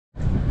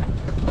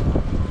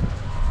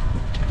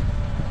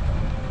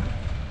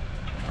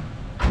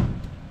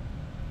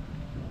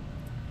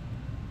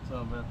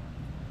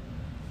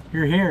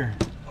You're here.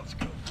 Let's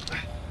go.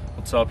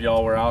 What's up,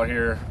 y'all? We're out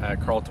here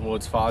at Carlton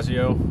Woods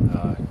Fazio.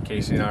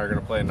 Casey and I are going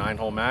to play a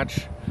 9-hole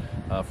match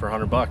for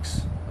 $100.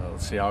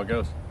 Let's see how it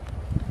goes.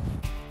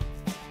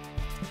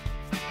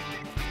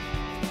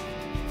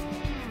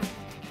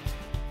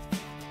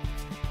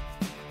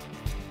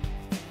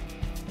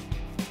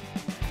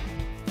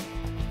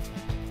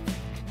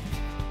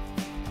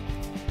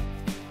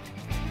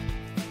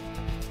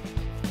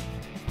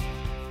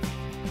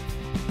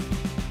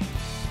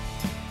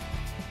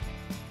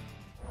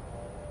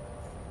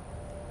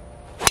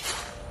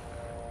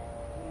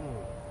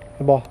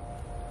 The ball.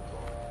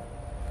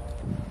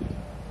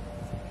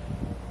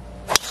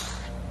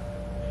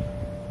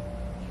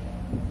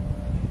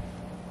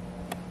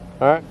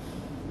 All right.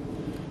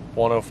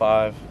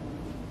 105.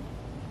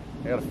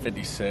 I got a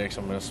 56.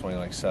 I'm going to swing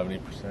like 70%.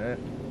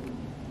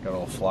 Got a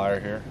little flyer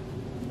here.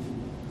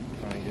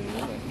 Trying to get it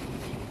in there.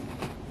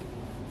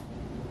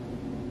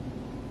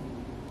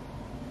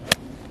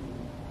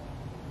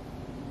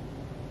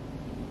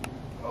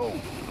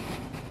 Oh.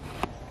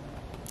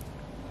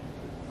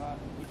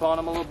 Keep on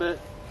him a little bit.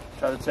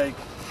 Try to take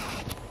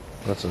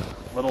That's a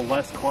little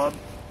less club.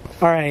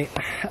 All right.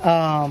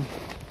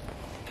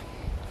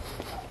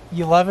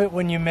 You love it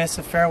when you miss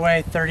a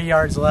fairway 30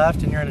 yards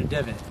left and you're in a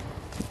divot.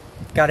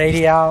 Got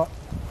 80 out.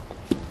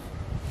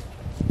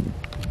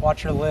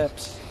 Watch your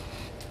lips.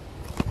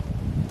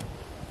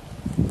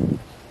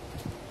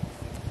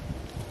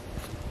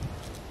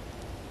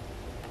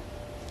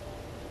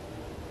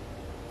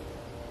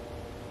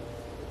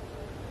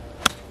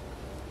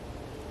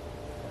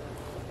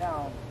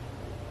 Down.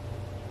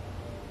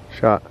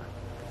 shot.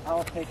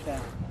 I'll take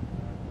that.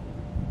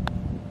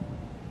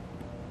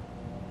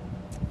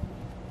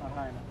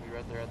 Behind. You're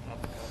right there at the top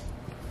of the cup.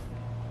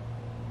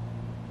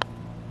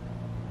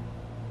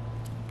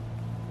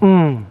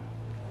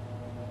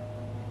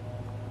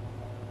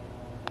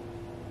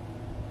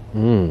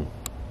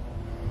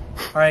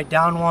 All right,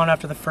 down one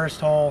after the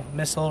first hole.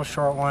 Missed a little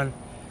short one.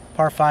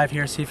 Par 5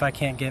 here, see if I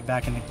can't get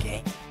back in the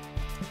game.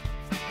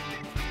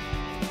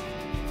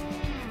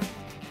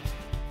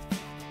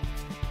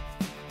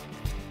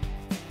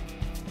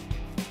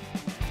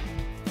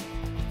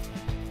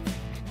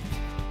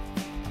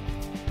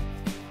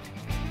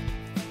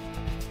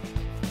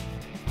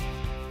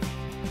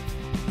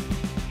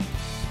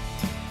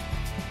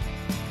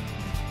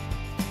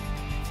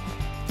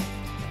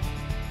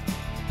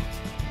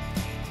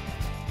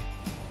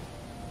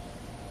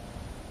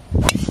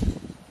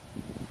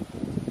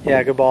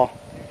 Yeah, good ball.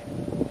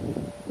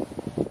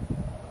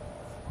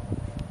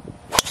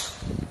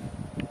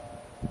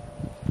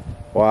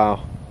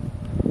 Wow.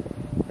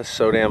 That's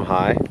so damn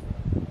high.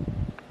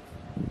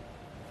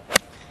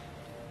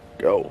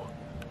 Go.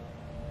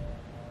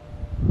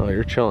 Oh,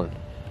 you're chilling.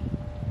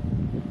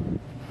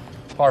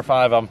 Par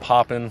 5, I'm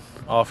popping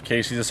off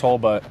Casey this hole,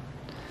 but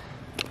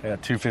I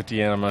got 250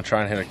 in. I'm going to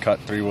try and hit a cut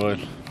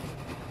 3-wood.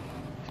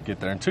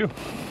 Get there in 2.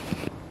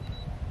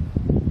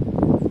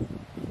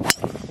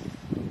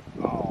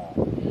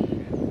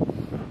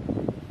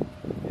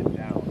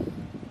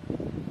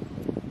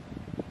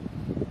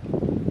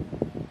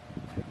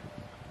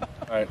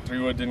 All right,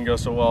 3-wood didn't go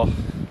so well.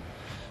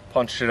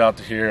 Punched it out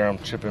to here. I'm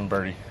chipping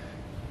birdie.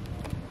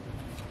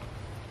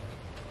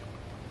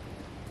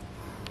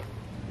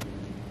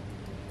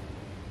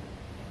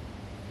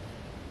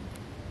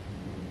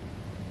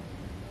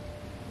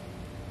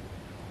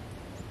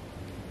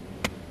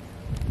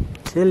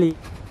 Silly.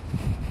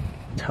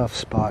 Tough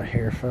spot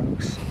here,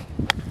 folks.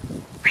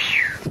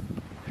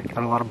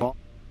 Got a lot of ball.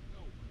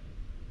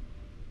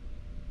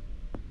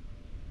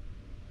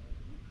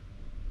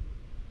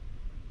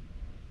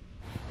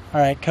 All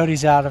right,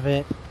 Cody's out of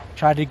it.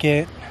 Tried to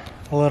get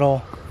a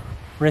little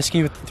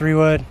risky with the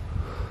 3-wood.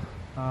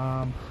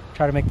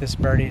 Try to make this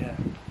birdie to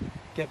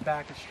get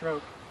back a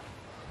stroke.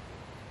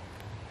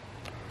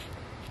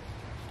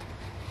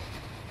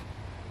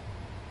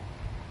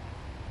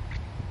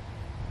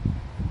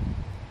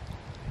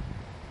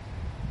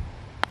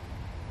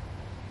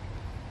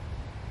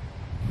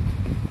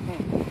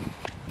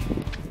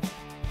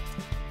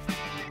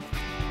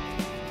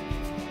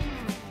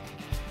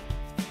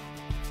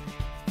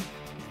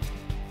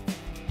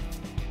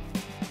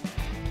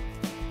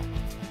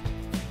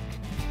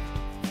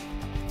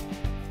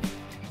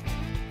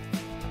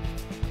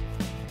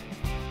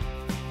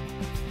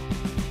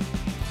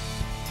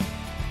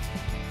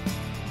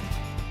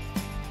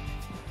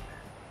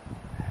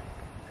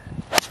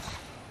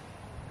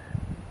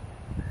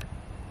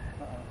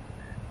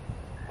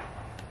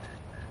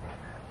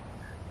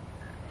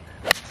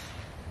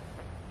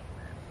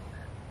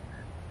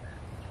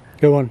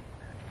 Good one.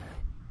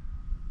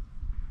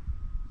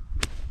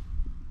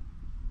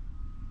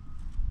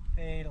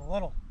 Fade a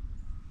little.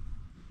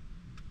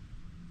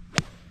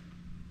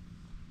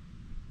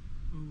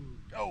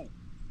 Go.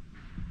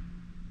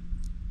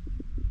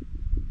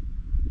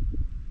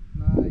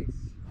 Nice.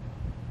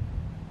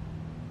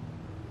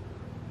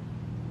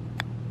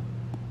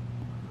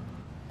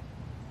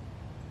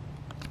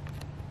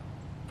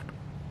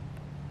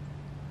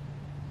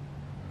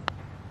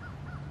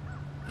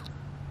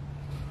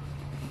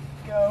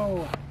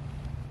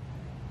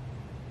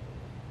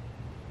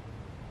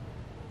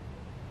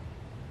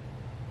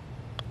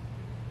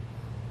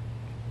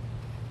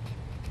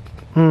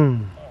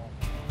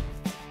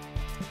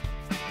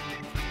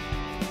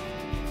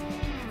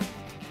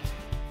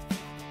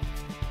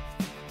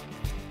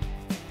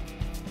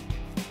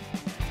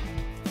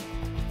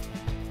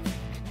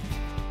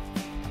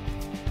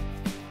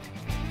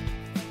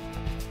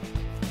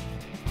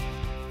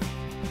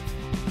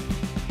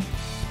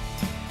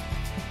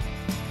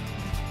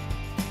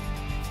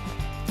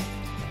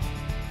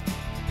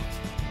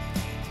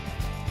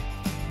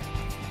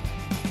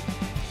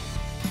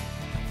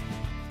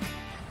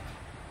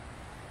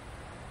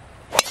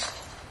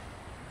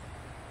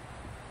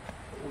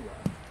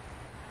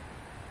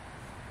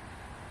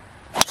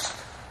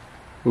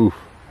 Oof.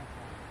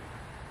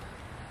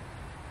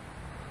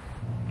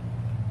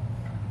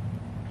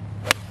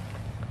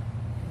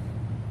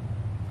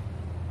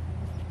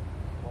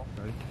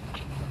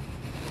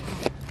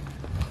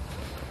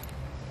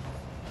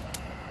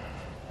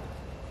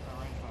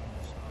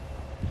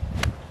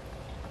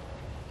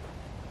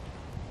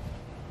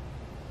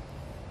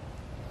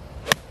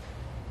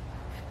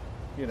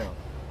 You know.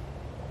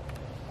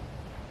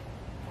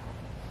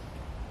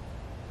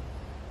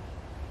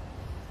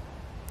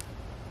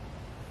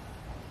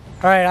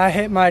 All right, I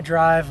hit my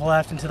drive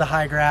left into the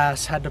high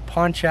grass, had to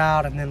punch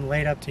out and then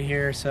laid up to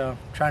here, so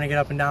trying to get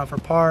up and down for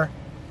par.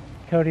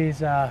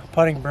 Cody's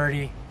putting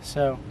birdie,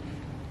 so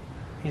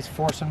he's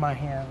forcing my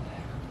hand.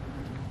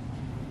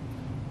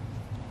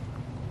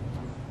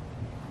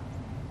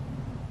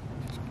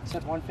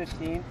 Said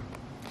 115.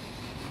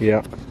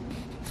 Yeah.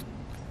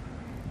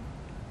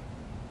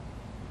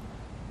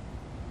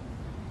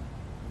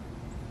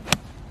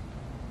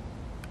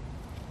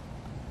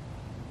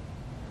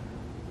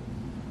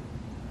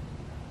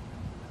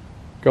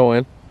 Go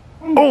in.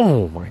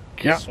 Oh my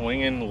God.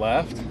 Swinging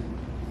left.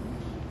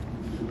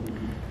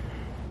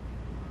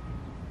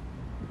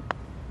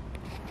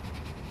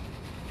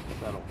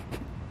 That'll.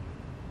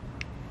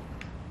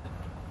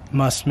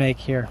 Must make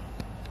here.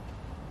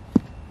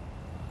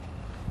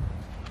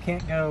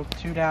 Can't go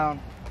two down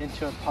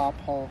into a pop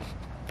hole.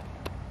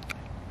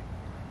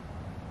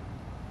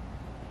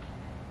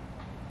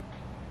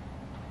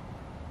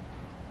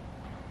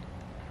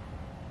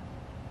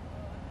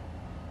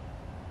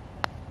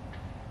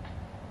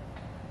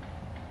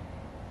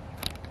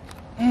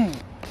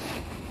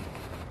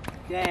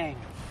 Dang.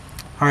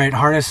 All right,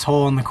 hardest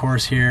hole on the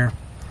course here.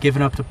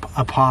 Giving up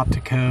a pop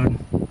to Code.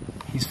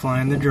 He's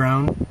flying the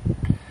drone.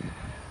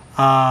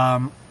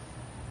 Not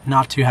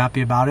too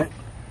happy about it.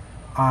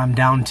 I'm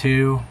down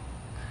 2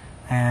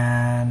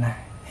 and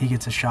he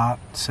gets a shot,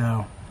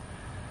 so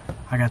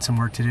I got some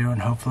work to do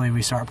and hopefully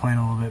we start playing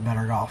a little bit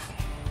better golf.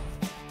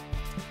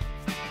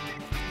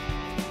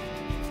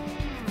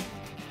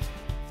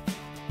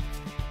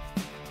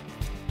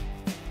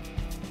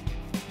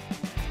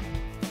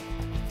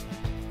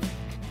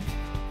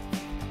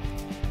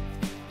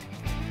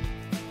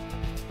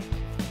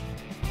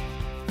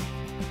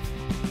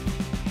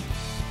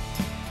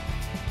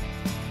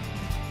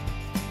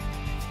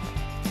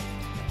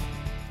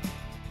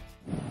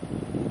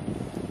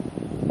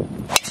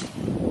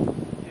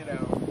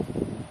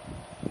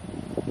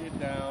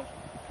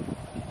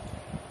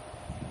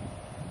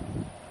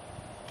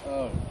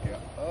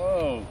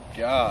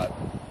 God.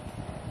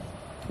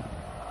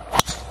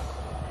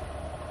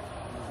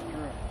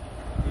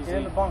 Get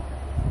in the bunker.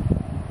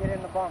 Get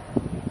in the bunker.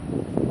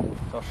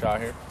 Tough shot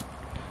here.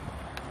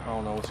 I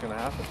don't know what's going to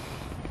happen.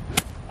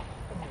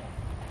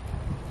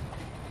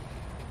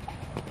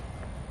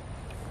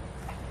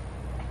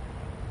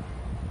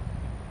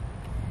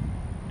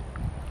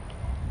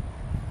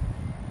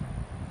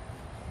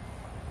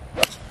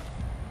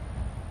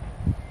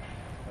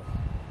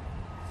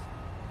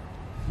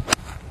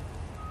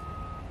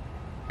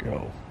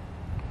 Go.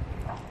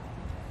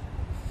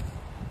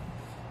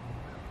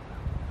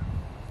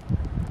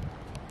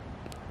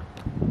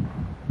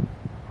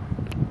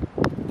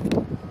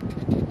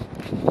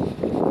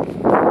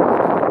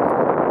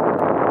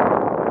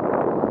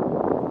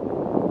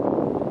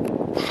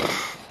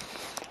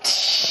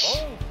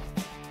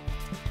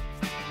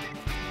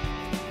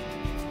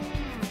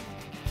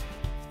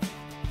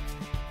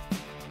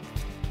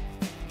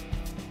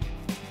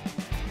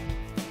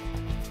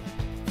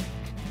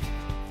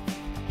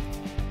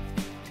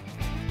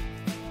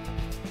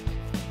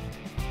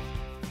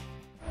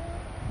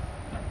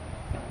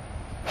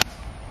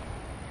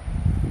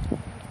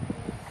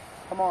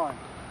 Come on.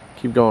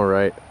 Keep going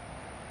right.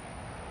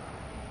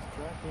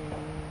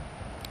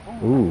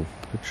 Ooh,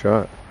 good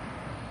shot.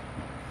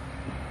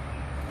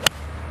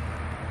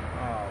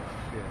 Oh,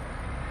 shit.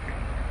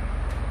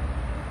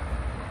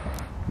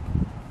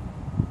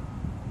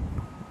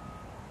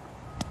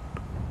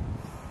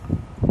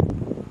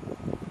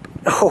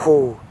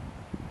 Oh.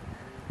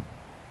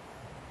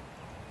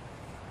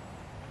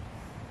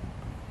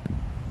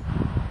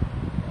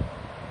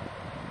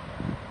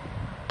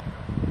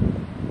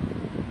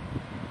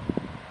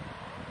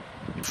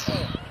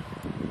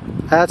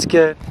 That's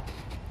good.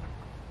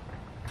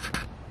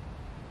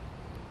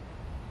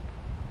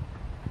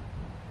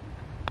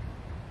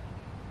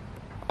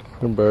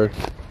 Good bird.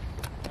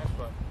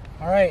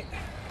 All right.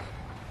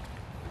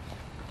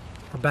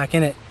 we're back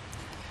in it.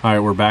 All right,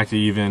 we're back to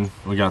even.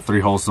 We got 3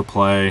 holes to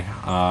play,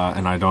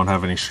 and I don't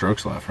have any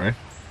strokes left, right?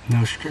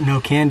 No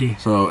candy.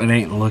 So it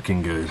ain't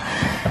looking good.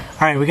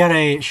 All right, we got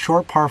a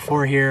short par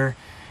 4 here.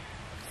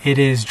 It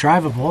is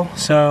drivable,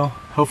 so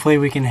hopefully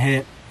we can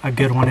hit a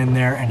good one in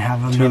there and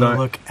have another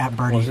look at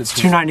birdie. It's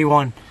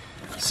 291.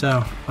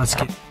 So let's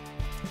get.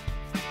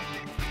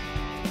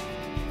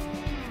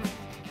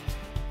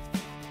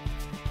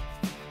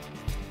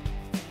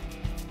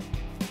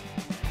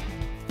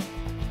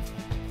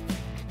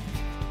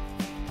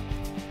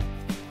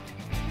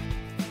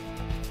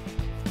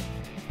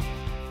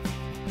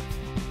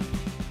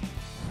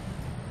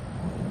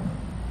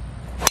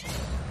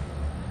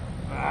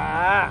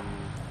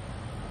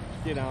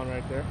 Get down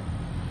right there.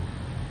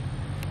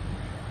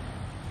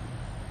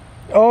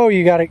 Oh,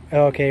 you got it.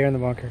 Oh, okay, you're in the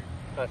bunker.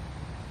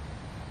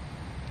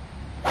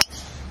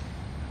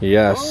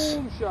 Yes.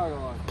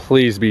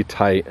 Please be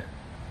tight.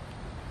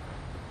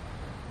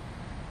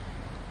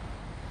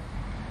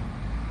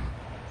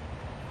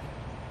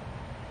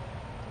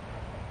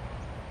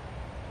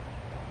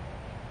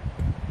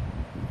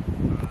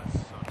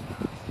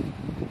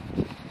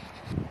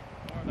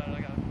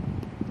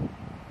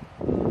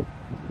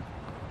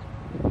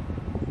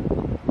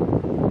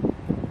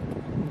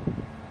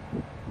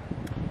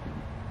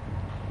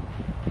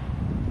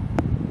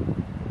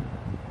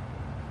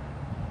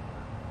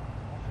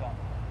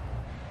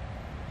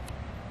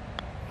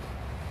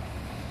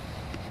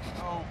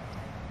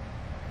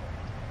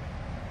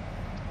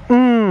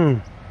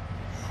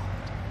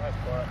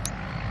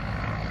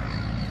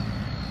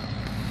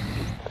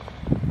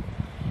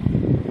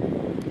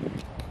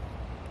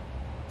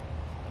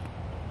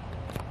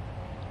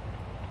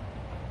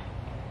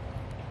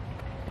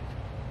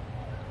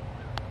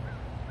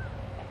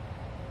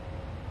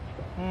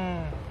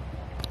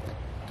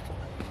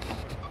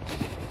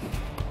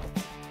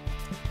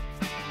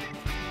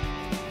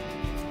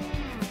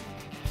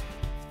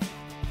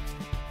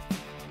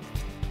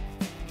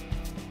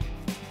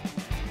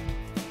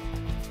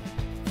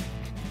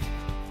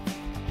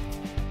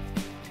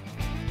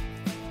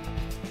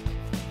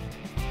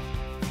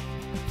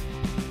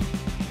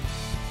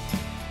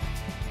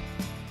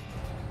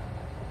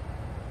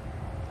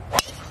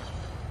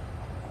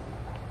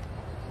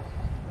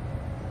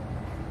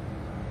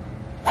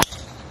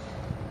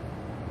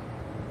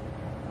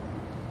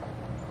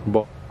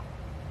 Ball.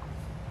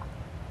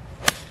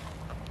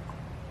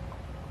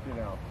 Get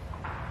out.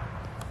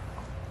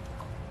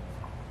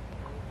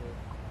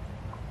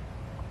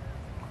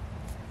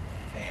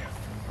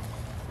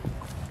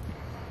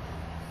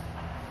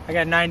 I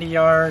got 90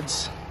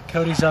 yards.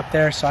 Cody's up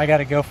there, so I got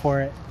to go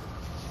for it.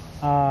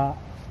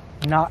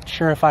 Not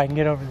sure if I can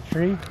get over the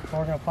tree, but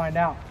we're going to find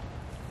out.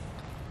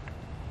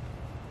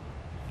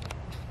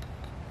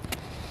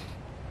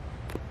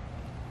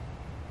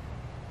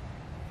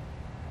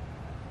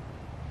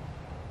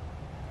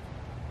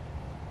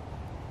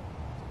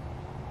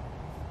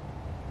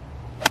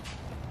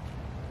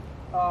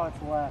 Oh,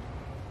 it's left.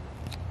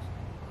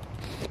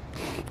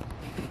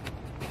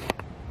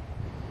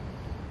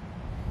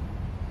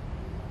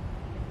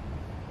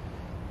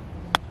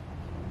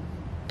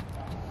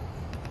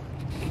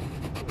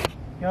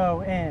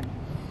 Go in.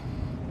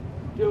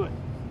 Do it.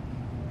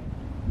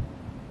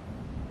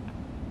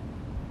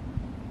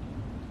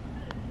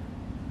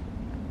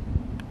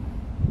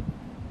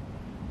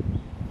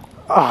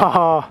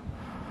 Oh.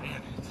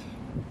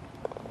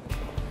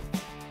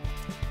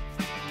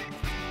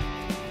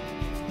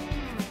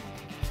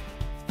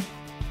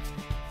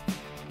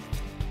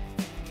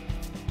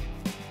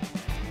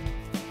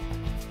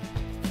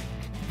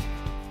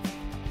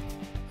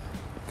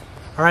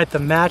 All right, the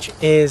match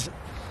is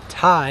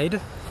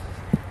tied.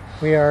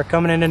 We are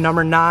coming into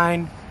number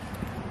 9,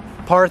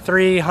 par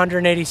 3,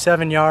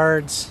 187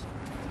 yards.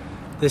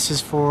 This is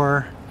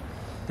for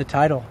the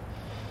title.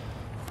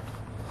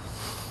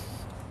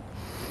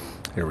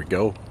 Here we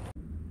go.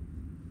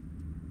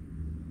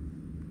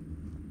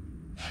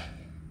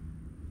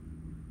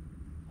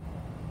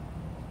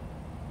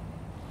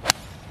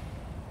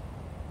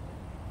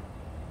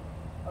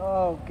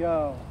 Oh,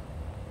 go.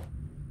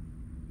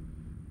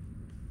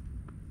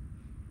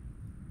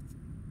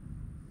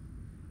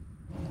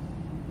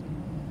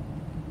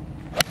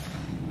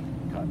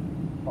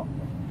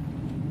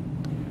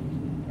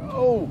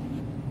 Oh.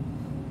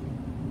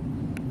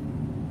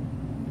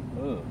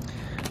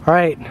 All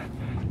right.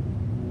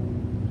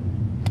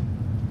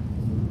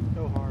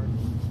 So hard.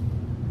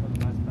 That was a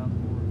nice bounce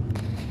forward.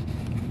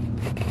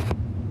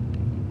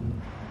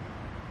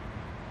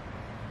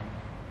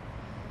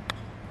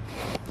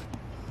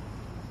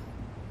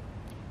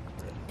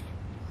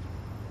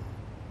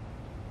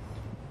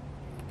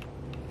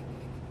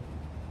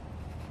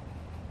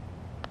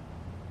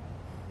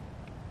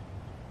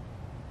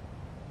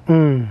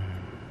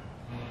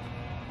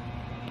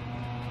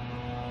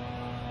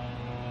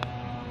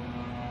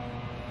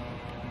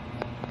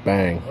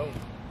 Bang.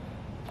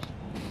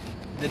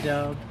 The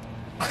dub.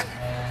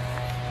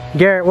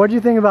 Garrett, what do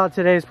you think about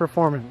today's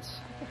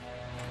performance?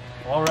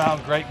 All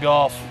around great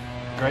golf,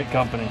 great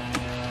company.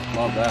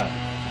 Love that.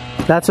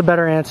 That's a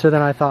better answer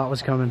than I thought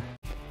was coming.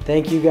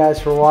 Thank you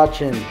guys for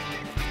watching.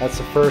 That's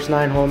the first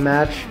 9-hole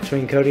match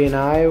between Cody and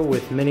I,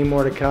 with many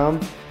more to come.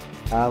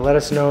 Let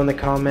us know in the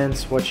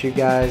comments what you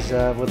guys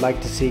would like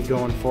to see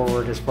going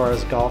forward as far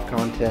as golf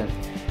content.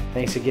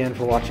 Thanks again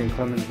for watching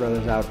Clem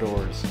Brothers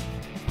Outdoors.